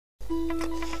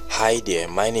Hi there,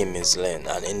 my name is Len,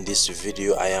 and in this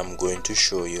video I am going to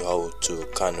show you how to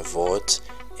convert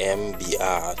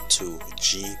MBR to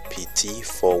GPT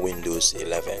for Windows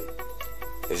 11.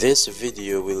 This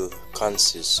video will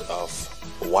consist of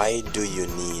why do you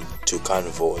need to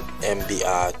convert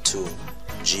MBR to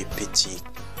GPT,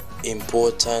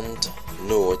 important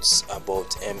notes about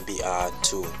MBR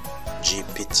to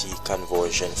GPT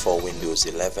conversion for Windows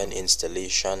 11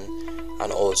 installation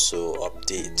and also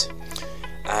update,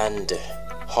 and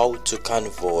how to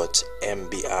convert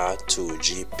MBR to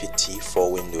GPT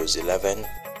for Windows 11.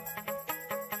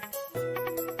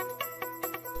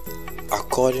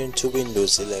 According to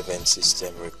Windows 11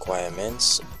 system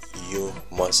requirements, you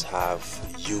must have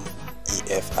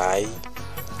UEFI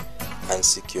and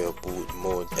secure boot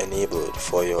mode enabled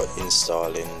for your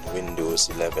installing Windows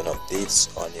 11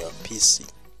 updates on your PC.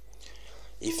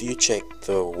 If you check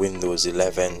the Windows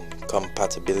 11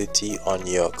 compatibility on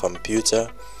your computer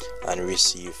and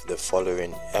receive the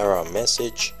following error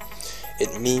message,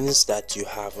 it means that you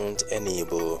haven't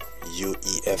enabled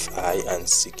UEFI and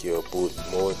secure boot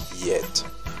mode yet.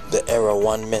 The error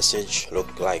 1 message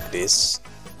look like this,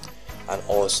 and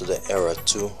also the error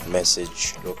 2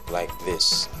 message look like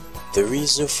this. The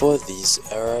reason for these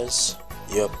errors: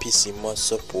 your PC must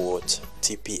support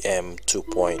TPM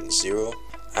 2.0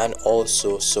 and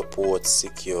also support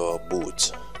secure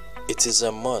boot. It is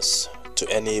a must to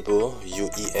enable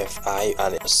UEFI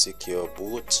and secure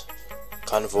boot.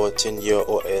 Converting your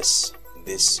OS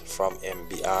disk from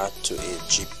MBR to a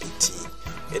GPT.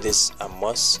 It is a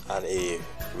must and a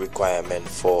requirement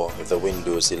for the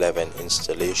Windows 11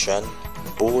 installation.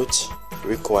 Both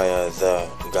require the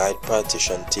guide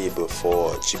partition table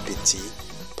for GPT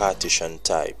partition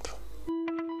type.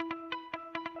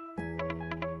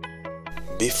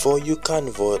 Before you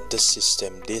convert the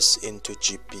system disk into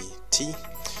GPT,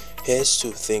 here's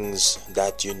 2 things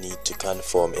that you need to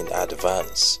confirm in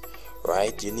advance.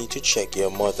 Right, you need to check your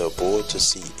motherboard to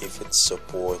see if it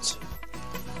supports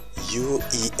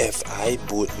UEFI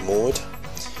boot mode.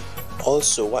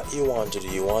 Also, what you want to do,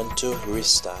 you want to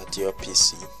restart your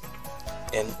PC.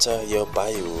 Enter your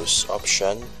BIOS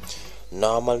option.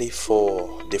 Normally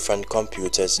for different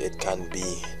computers it can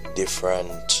be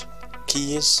different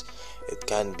keys. It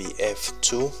can be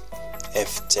F2,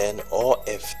 F10 or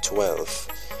F12.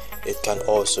 It can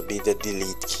also be the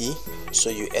delete key. So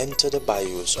you enter the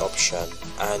BIOS option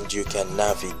and you can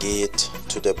navigate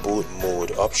to the boot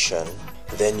mode option.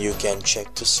 Then you can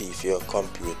check to see if your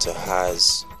computer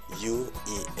has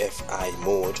UEFI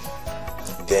mode.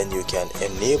 Then you can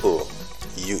enable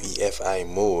UEFI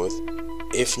mode.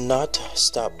 If not,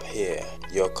 stop here.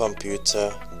 Your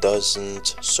computer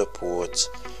doesn't support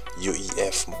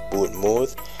UEFI boot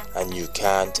mode and you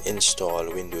can't install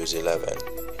Windows 11.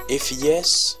 If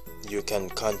yes, you can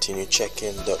continue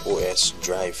checking the OS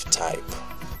drive type.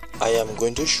 I am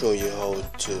going to show you how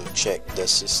to check the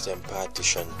system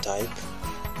partition type.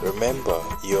 Remember,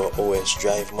 your OS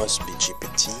drive must be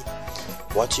GPT.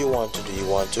 What you want to do, you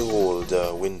want to hold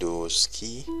the Windows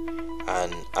key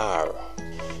and R.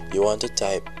 You want to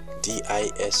type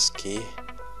disk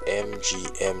mgmt.msc.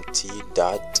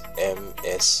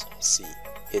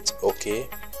 Hit OK.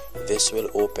 This will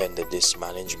open the disk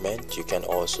management. You can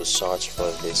also search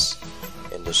for this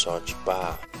in the search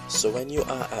bar. So when you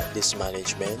are at disk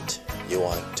management, you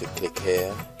want to click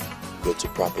here, go to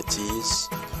properties,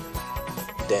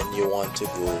 then you want to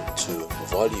go to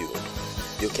volume.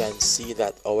 You can see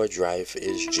that our drive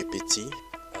is GPT,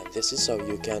 and this is how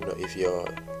you can know if your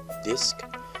disk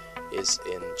is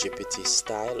in GPT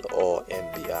style or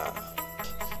MBR.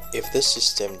 If the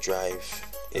system drive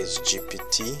is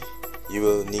GPT, you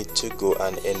will need to go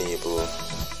and enable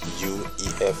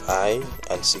UEFI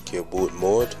and secure boot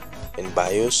mode in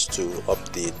BIOS to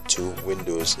update to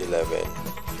Windows 11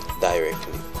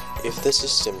 directly. If the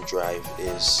system drive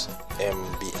is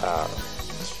MBR,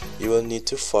 you will need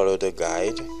to follow the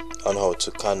guide on how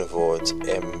to convert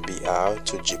MBR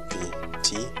to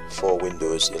GPT for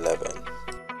Windows 11.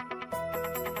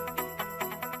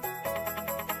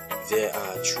 There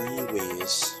are 3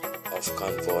 ways of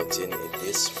converting a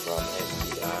disk from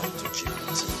MBR to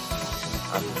GPT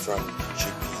and from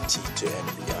GPT to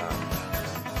MBR.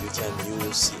 You can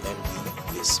use CMD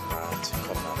Part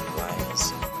command lines,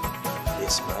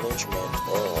 disk management,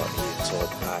 or a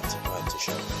third-party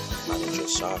partition manager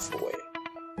software.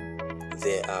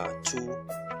 There are 2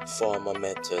 former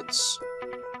methods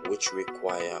which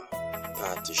require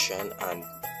partition and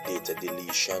data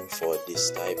deletion for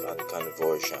this type and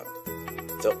conversion.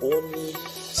 The only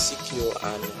secure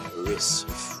and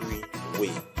risk-free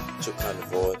way to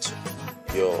convert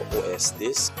your OS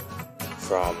disk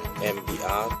from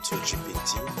MBR to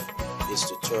GPT is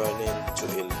to turn into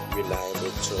a reliable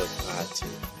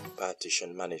third-party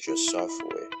partition manager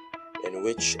software, in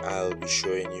which I'll be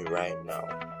showing you right now.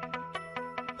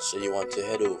 So you want to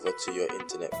head over to your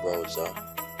internet browser,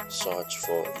 search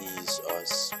for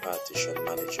EaseUS Partition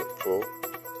Manager Pro,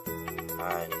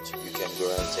 and you can go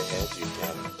right ahead, you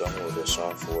can download the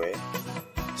software.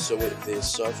 So with this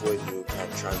software you can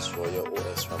transfer your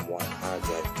OS from one hard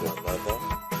drive to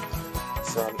another,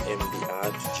 from MBR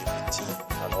to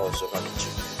GPT, and also from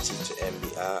GPT to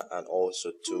MBR, and also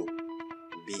to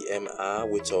BMR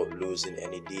without losing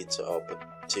any data or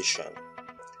partition.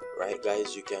 Right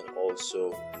guys, you can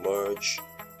also merge,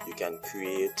 you can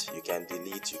create, you can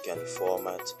delete, you can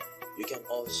format, you can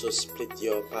also split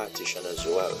your partition as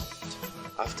well.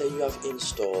 After you have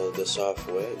installed the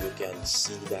software, you can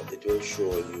see that it will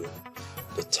show you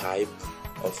the type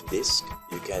of disk.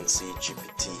 You can see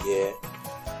GPT here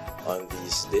on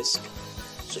this disk.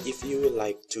 So if you would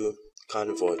like to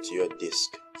convert your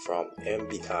disk from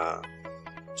MBR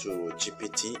to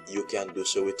GPT, you can do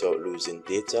so without losing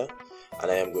data, and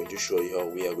I am going to show you how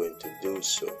we are going to do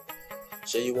so.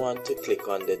 So you want to click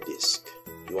on the disk,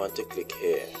 you want to click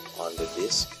here on the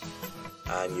disk,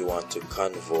 and you want to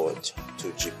convert to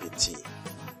GPT.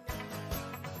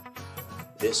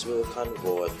 This will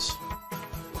convert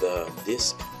the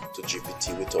disk to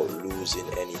GPT without losing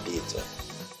any data.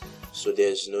 So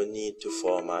there's no need to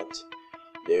format,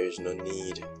 there is no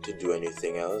need to do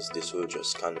anything else. This will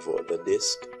just convert the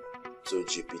disk to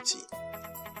GPT.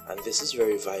 And this is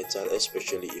very vital,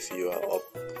 especially if you are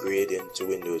upgrading to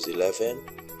Windows 11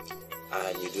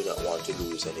 and you do not want to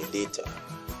lose any data.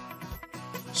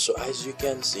 So as you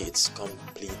can see, it's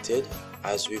completed.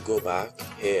 As we go back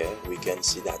here, we can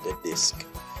see that the disk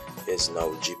is now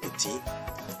GPT,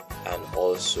 and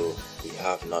also we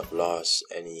have not lost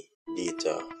any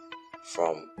data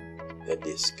from the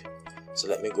disk. So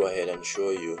let me go ahead and show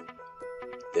you.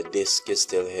 The disk is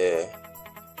still here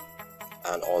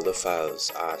and all the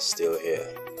files are still here.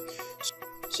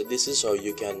 So this is how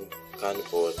you can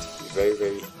convert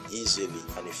very easily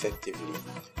and effectively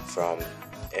from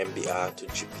MBR to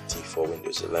GPT for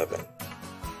Windows 11.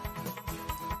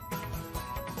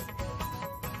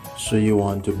 So you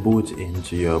want to boot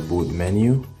into your boot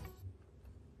menu,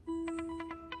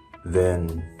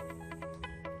 then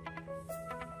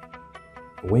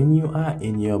when you are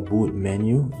in your boot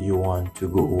menu, you want to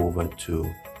go over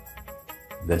to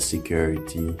the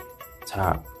security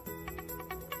tab.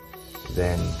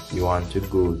 Then you want to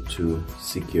go to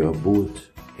secure boot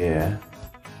here.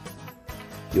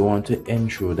 You want to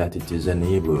ensure that it is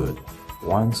enabled.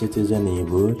 Once it is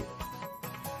enabled,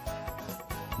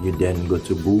 you then go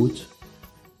to boot.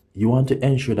 You want to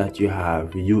ensure that you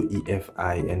have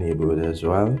UEFI enabled as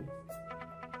well.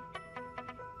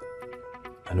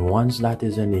 And once that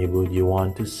is enabled, you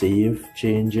want to save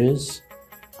changes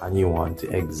and you want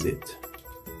to exit.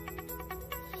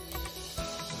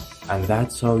 And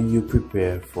that's how you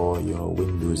prepare for your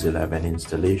Windows 11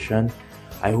 installation.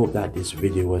 I hope that this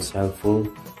video was helpful.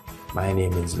 My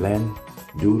name is Len.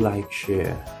 Do like,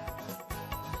 share,